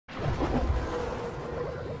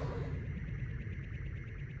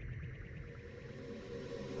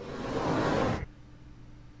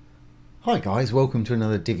Hi guys, welcome to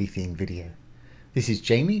another Divi Theme video. This is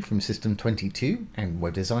Jamie from System22 and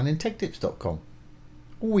webdesignandtechtips.com.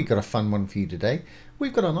 We got a fun one for you today.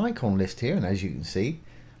 We've got an icon list here, and as you can see,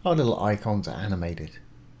 our little icons are animated.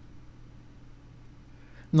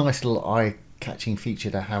 Nice little eye-catching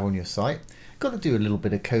feature to have on your site. Got to do a little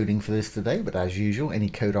bit of coding for this today, but as usual, any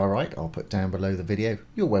code I write I'll put down below the video.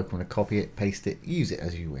 You're welcome to copy it, paste it, use it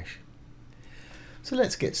as you wish. So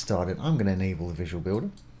let's get started. I'm going to enable the Visual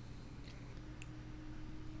Builder.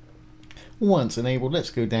 Once enabled, let's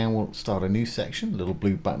go down, we'll start a new section, little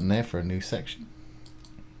blue button there for a new section.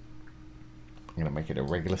 I'm going to make it a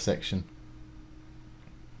regular section.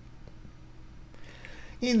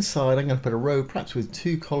 Inside I'm going to put a row, perhaps with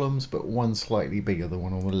 2 columns, but one slightly bigger, the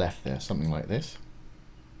one on the left there, something like this.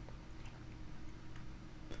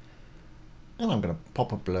 And I'm going to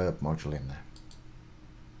pop a blurb module in there.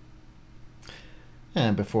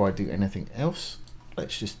 And before I do anything else,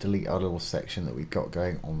 let's just delete our little section that we've got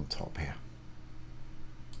going on the top here.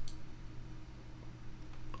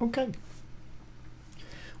 Okay.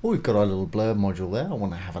 Well, we've got our little blurb module there. I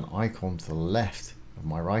want to have an icon to the left of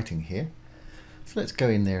my writing here. So let's go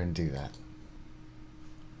in there and do that.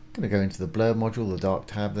 I'm going to go into the blurb module, the dark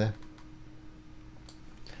tab there.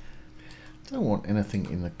 Don't want anything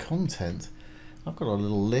in the content. I've got a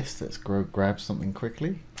little list. Let's grab something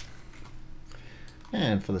quickly.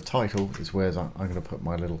 And for the title is where I'm going to put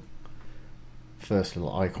my first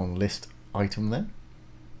little icon list item there.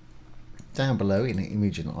 Down below in an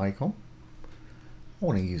image and icon, I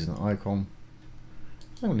want to use an icon.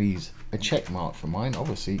 I'm going to use a check mark for mine.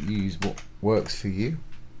 Obviously use what works for you.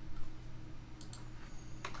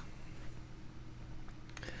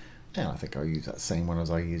 And I think I'll use that same one as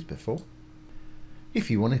I used before. If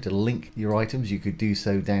you wanted to link your items, you could do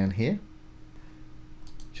so down here.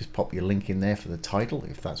 Just pop your link in there for the title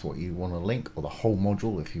if that's what you want to link, or the whole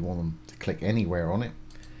module if you want them to click anywhere on it.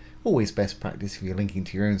 Always best practice if you're linking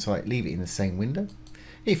to your own site, leave it in the same window.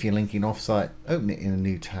 If you're linking off-site, open it in a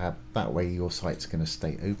new tab. That way your site's going to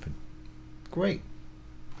stay open. Great.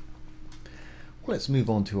 Well, let's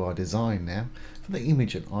move on to our design now. For the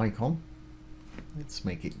image and icon, let's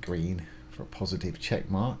make it green for a positive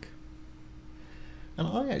check mark. And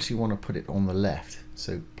I actually want to put it on the left.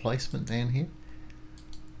 So placement down here.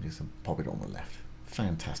 Just pop it on the left.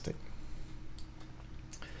 Fantastic.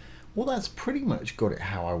 Well, that's pretty much got it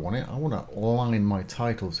how I want it. I want to align my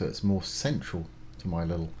title so it's more central to my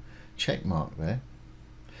little check mark there.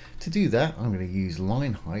 To do that, I'm going to use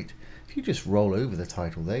line height. If you just roll over the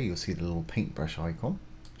title there, you'll see the little paintbrush icon.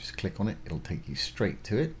 Just click on it, it'll take you straight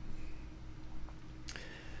to it.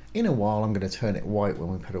 In a while, I'm going to turn it white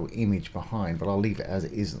when we put an image behind, but I'll leave it as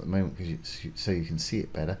it is at the moment so you can see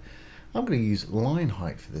it better. I'm going to use line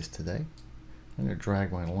height for this today. I'm going to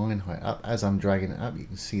drag my line height up. As I'm dragging it up, you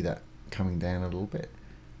can see that coming down a little bit.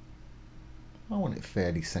 I want it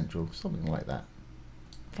fairly central, something like that.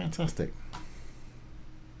 Fantastic.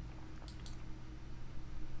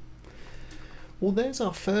 Well, there's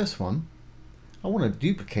our first one. I want to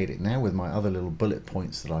duplicate it now with my other little bullet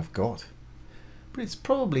points that I've got. But it's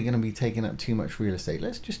probably going to be taking up too much real estate.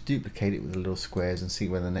 Let's just duplicate it with the little squares and see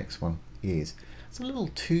where the next one is. It's a little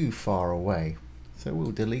too far away, so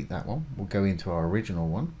we'll delete that one. We'll go into our original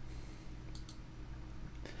one.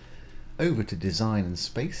 Over to design and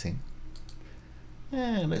spacing.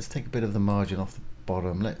 And let's take a bit of the margin off the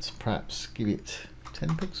bottom. Let's perhaps give it 10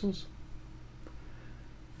 pixels.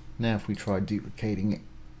 Now if we try duplicating it,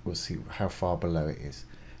 we'll see how far below it is.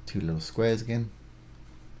 2 little squares again.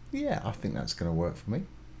 Yeah, I think that's going to work for me.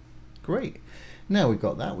 Great. Now we've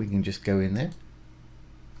got that, we can just go in there,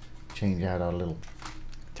 change out our little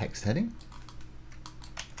text heading,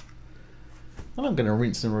 and I'm going to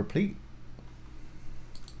rinse and repeat.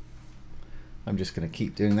 I'm just going to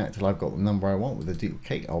keep doing that till I've got the number I want with the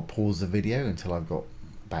duplicate. I'll pause the video until I've got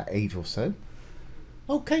about 8 or so.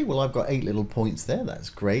 Okay, well I've got 8 little points there, that's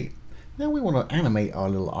great. Now we want to animate our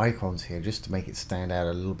little icons here just to make it stand out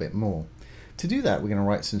a little bit more. To do that, we're going to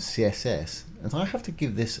write some CSS, and I have to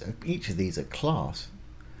give each of these a class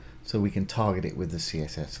so we can target it with the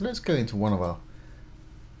CSS. So let's go into one of our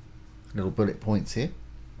little bullet points here.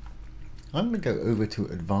 I'm going to go over to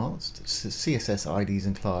advanced CSS IDs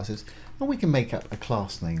and classes, and we can make up a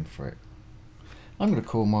class name for it. I'm going to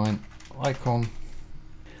call mine icon,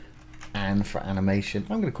 and for animation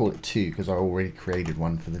I'm going to call it 2 because I already created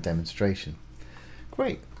one for the demonstration.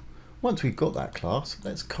 Great. Once we've got that class,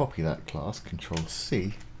 let's copy that class, Control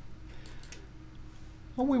C.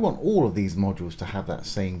 And we want all of these modules to have that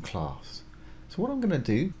same class. So what I'm going to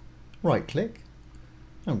do, right click,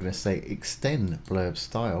 I'm going to say extend blurb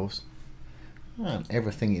styles, and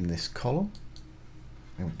everything in this column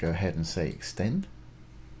And we'll go ahead and say extend.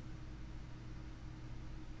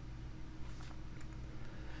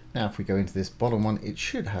 Now if we go into this bottom one, it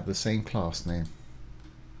should have the same class name.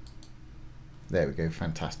 There we go,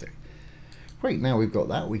 fantastic. Great, now we've got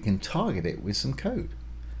that, we can target it with some code.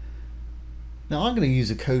 Now I'm going to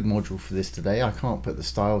use a code module for this today. I can't put the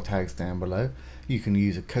style tags down below. You can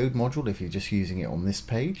use a code module if you're just using it on this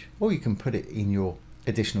page, or you can put it in your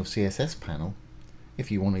additional CSS panel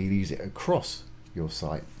if you want to use it across your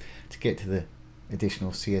site. To get to the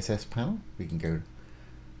additional CSS panel, we can go to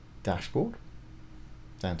Dashboard,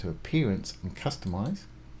 down to Appearance and Customize.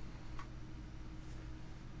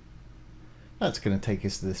 That's going to take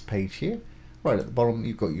us to this page here. Right at the bottom,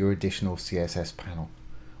 you've got your additional CSS panel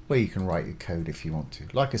where you can write your code if you want to.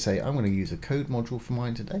 Like I say, I'm going to use a code module for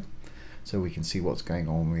mine today so we can see what's going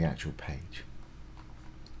on the actual page.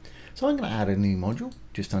 So I'm going to add a new module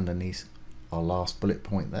just underneath our last bullet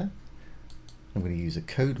point there. I'm going to use a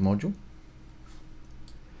code module.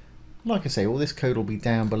 Like I say, all this code will be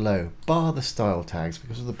down below, bar the style tags.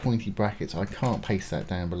 Because of the pointy brackets, I can't paste that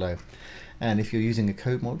down below. And if you're using a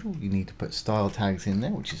code module, you need to put style tags in there,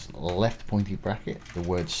 which is left pointy bracket, the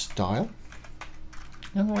word style,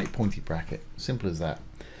 and right pointy bracket. Simple as that.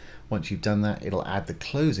 Once you've done that, it'll add the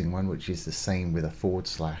closing one, which is the same with a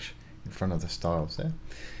 / in front of the styles there.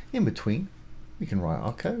 In between, we can write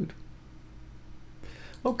our code.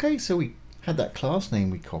 Okay, so we had that class name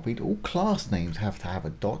we copied. All class names have to have a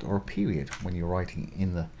dot or a period when you're writing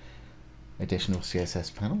in the additional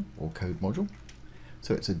CSS panel or code module.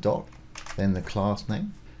 So it's a dot, then the class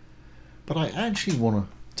name. But I actually want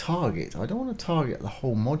to target, I don't want to target the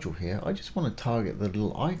whole module here, I just want to target the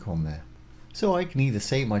little icon there. So I can either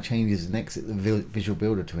save my changes and exit the Visual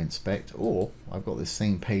Builder to inspect, or I've got this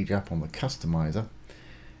same page up on the customizer.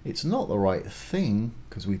 It's not the right thing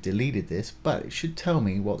because we deleted this, but it should tell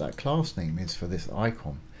me what that class name is for this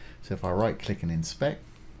icon. So if I right click and inspect,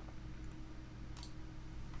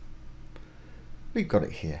 we've got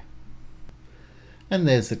it here. And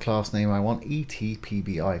there's the class name I want,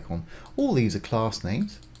 ETPB icon. All these are class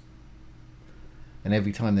names. And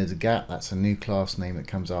every time there's a gap, that's a new class name that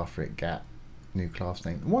comes after it, gap, new class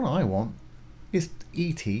name. The one I want is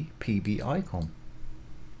ETPB icon.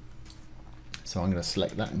 So I'm going to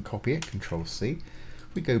select that and copy it, Control C.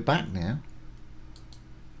 If we go back now,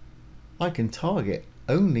 I can target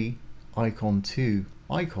only icon 2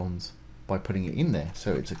 icons by putting it in there.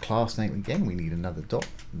 So it's a class name again, we need another dot,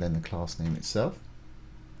 then the class name itself.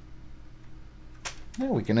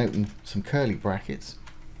 Now we can open some curly brackets.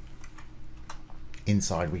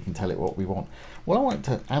 Inside we can tell it what we want. Well, I want it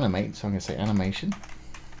to animate, so I'm going to say animation.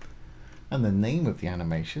 And the name of the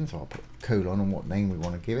animation, so I'll put colon on what name we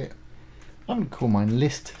want to give it. I'm going to call mine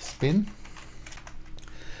list spin.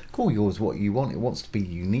 Call yours what you want. It wants to be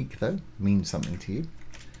unique though, means something to you.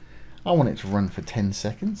 I want it to run for 10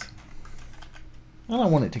 seconds. And I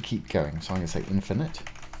want it to keep going, so I'm going to say infinite.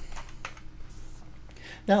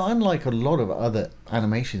 Now, unlike a lot of other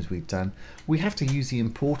animations we've done, we have to use the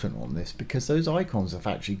important on this because those icons have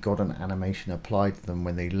actually got an animation applied to them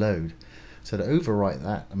when they load. So to overwrite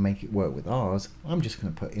that and make it work with ours, I'm just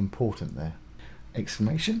going to put important there.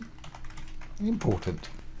 Exclamation, important.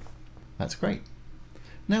 That's great.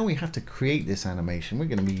 Now we have to create this animation. We're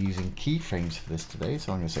going to be using keyframes for this today,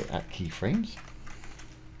 so I'm going to say at keyframes.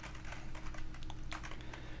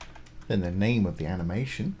 Then the name of the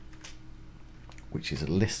animation, which is a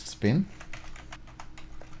list spin.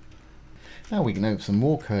 Now we can open some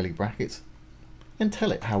more curly brackets and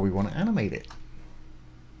tell it how we want to animate it.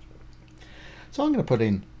 So I'm going to put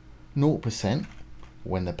in 0%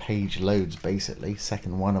 when the page loads, basically,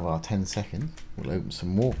 second one of our 10 seconds. We'll open some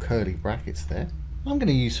more curly brackets there. I'm going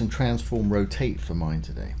to use some transform rotate for mine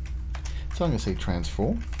today. So I'm going to say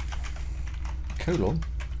transform, colon,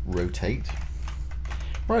 rotate.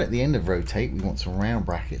 Right at the end of rotate, we want some round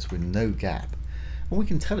brackets with no gap. And we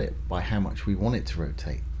can tell it by how much we want it to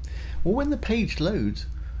rotate. Well, when the page loads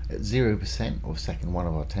at 0% or second one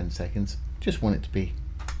of our 10 seconds, just want it to be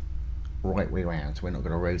right way around, so we're not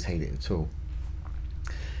going to rotate it at all.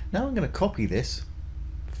 Now I'm going to copy this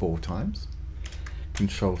 4 times.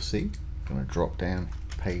 Control C, I'm going to drop down,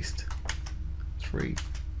 paste 3,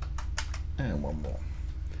 and 1 more.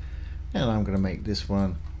 And I'm going to make this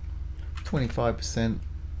one 25%,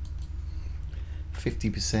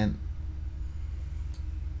 50%,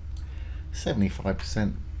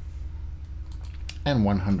 75%, and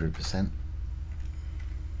 100%.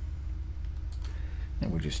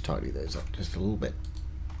 And we'll just tidy those up just a little bit.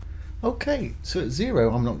 Okay, so at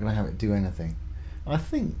 0, I'm not going to have it do anything. I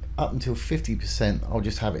think up until 50% I'll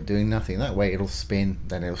just have it doing nothing. That way it'll spin,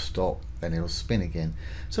 then it'll stop, then it'll spin again.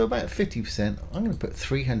 So about 50% I'm going to put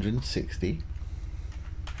 360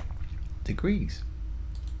 degrees.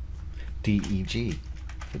 DEG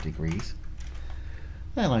for degrees.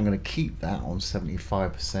 And I'm going to keep that on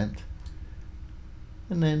 75%.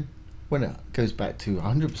 And then when it goes back to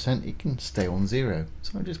 100% it can stay on 0.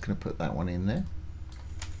 So I'm just going to put that one in there.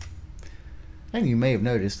 And you may have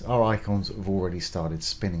noticed our icons have already started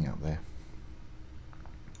spinning up there.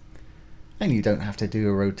 And you don't have to do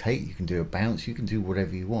a rotate, you can do a bounce, you can do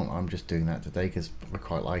whatever you want. I'm just doing that today because I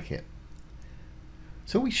quite like it.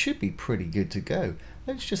 So we should be pretty good to go.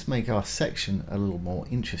 Let's just make our section a little more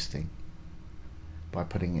interesting by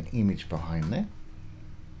putting an image behind there.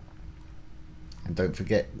 And don't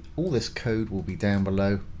forget, all this code will be down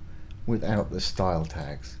below without the style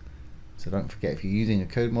tags. So don't forget, if you're using a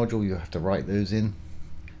code module, you have to write those in.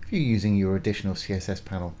 If you're using your additional CSS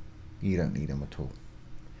panel, you don't need them at all.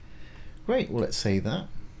 Great, well let's save that. I'm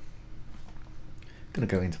going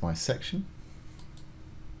to go into my section.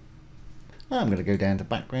 I'm going to go down to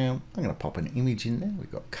background. I'm going to pop an image in there.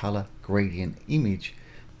 We've got color, gradient, image,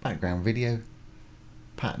 background video,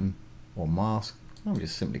 pattern or mask. I'm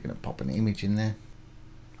just simply going to pop an image in there.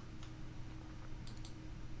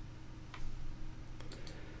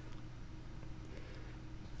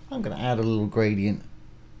 I'm going to add a little gradient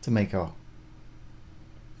to make our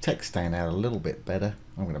text stand out a little bit better.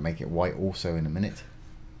 I'm going to make it white also in a minute,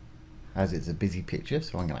 as it's a busy picture,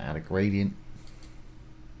 so I'm going to add a gradient.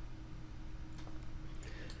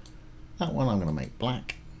 That one I'm going to make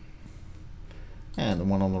black, and the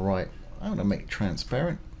one on the right I'm going to make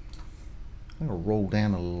transparent. I'm going to roll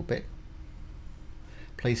down a little bit,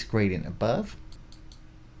 place gradient above.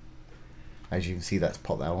 As you can see, that's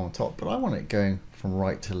popped that on top, but I want it going from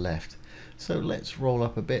right to left. So let's roll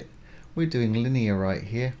up a bit. We're doing linear right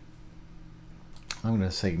here. I'm going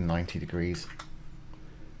to say 90 degrees.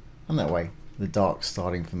 And that way, the dark's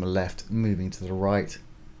starting from the left, moving to the right.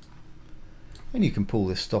 And you can pull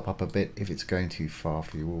this stop up a bit if it's going too far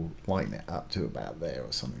for you. We'll lighten it up to about there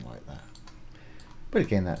or something like that. But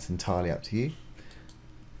again, that's entirely up to you.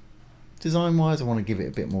 Design-wise, I want to give it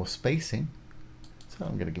a bit more spacing. So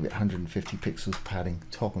I'm going to give it 150 pixels padding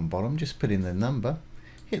top and bottom. Just put in the number,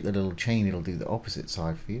 hit the little chain, it'll do the opposite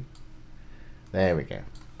side for you. There we go.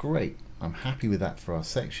 Great. I'm happy with that for our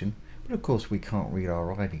section, but of course we can't read our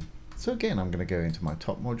writing. So again, I'm going to go into my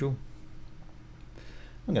top module.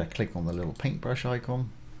 I'm going to click on the little paintbrush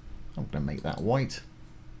icon. I'm going to make that white.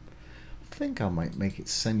 I think I might make it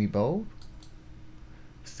semi-bold.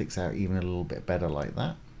 Sticks out even a little bit better like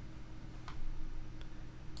that.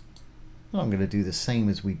 I'm going to do the same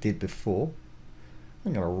as we did before.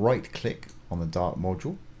 I'm going to right click on the dark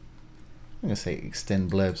module. I'm going to say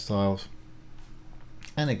extend blurb styles.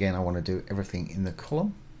 And again, I want to do everything in the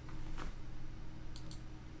column.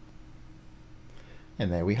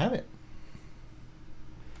 And there we have it.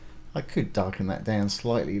 I could darken that down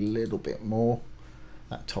slightly, a little bit more.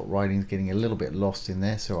 That top writing is getting a little bit lost in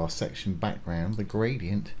there. So our section background, the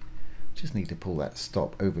gradient, just need to pull that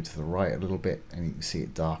stop over to the right a little bit, and you can see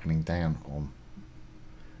it darkening down on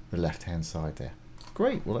the left hand side there.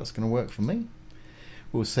 Great, well that's going to work for me.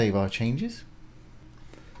 We'll save our changes,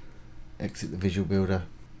 exit the visual builder,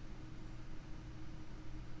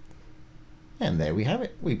 and there we have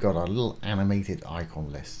it. We've got our little animated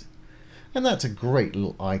icon list, and that's a great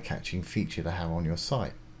little eye-catching feature to have on your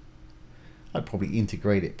site. I'd probably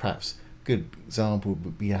integrate it. Perhaps a good example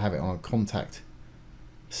would be to have it on a contact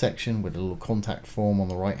section with a little contact form on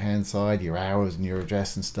the right hand side, your hours and your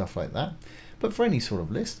address and stuff like that. But for any sort of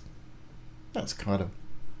list, that's kind of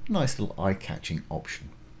a nice little eye-catching option.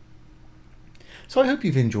 So I hope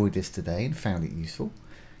you've enjoyed this today and found it useful.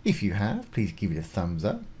 If you have, please give it a thumbs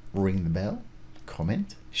up, ring the bell,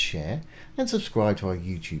 comment, share, and subscribe to our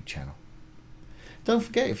YouTube channel. Don't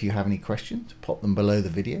forget, if you have any questions, pop them below the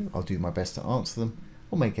video. I'll do my best to answer them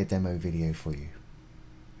or make a demo video for you.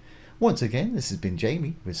 Once again, this has been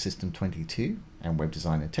Jamie with System22 and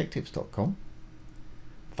webdesignandtechtips.com.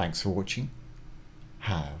 Thanks for watching.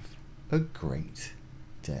 Have a great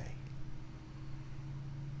day.